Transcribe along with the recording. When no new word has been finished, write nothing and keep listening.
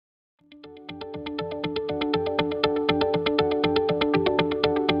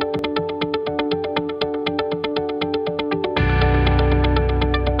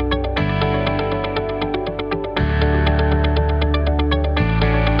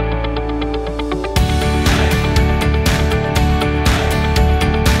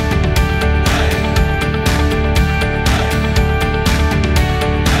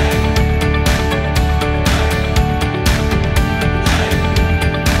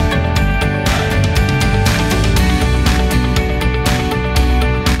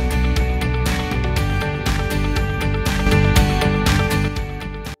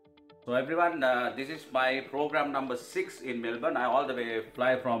This is my program number 6 in Melbourne. I all the way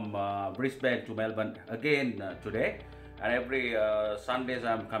fly from Brisbane to Melbourne again today. And every Sundays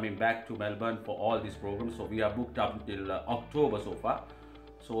I'm coming back to Melbourne for all these programs. So we are booked up until October so far.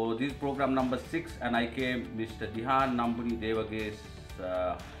 So this is program number 6 and I came Mr. Dihan Nambuni Devage's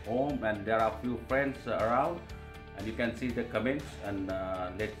home, and there are a few friends around and you can see the comments and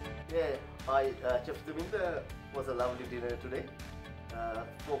let's... Yeah, hi Chef Dumi, was a lovely dinner today.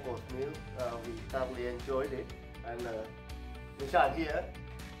 4-course meal, we thoroughly enjoyed it, and Nishan here,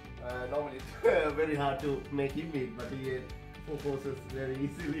 normally it's very hard to make him eat, but he ate 4 courses very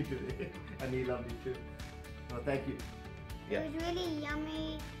easily today and he loved it too. So thank you. It was really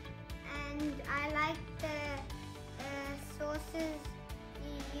yummy and I liked the sauces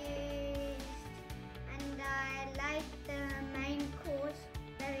you used, and I liked the main course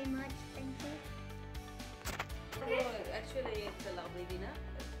very much. Thank you. Oh, actually, it's a lovely dinner.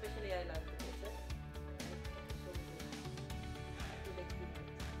 Especially, I like the dessert.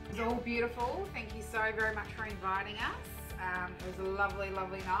 It was all beautiful. Thank you so very much for inviting us. It was a lovely,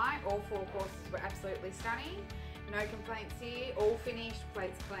 lovely night. All 4 courses were absolutely stunning. No complaints here. All finished,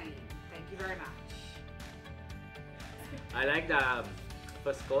 plates clean. Thank you very much. I like the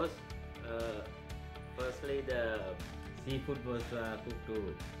first course. Firstly, the seafood was cooked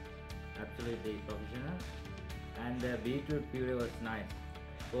to absolutely professional, and the beetroot puree was nice,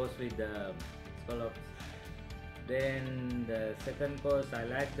 goes with the scallops. Then the second course, I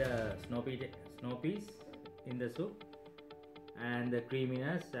like the snow peas in the soup and the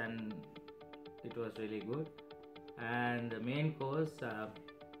creaminess, and it was really good. And the main course,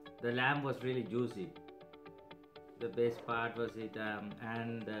 the lamb was really juicy. The best part was it,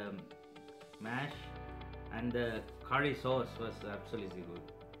 and the mash and the curry sauce was absolutely good.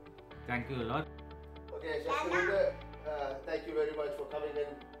 Thank you a lot. Okay, Chef Dumi, thank you very much for coming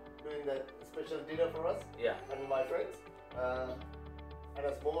and doing that special dinner for us. Yeah. And my friends. And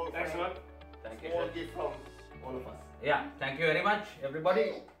a small Thanks a lot. Thank you. Small gift from all of us. Yeah, thank you very much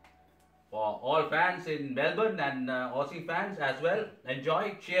everybody. For all fans in Melbourne and Aussie fans as well.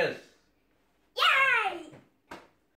 Enjoy. Cheers.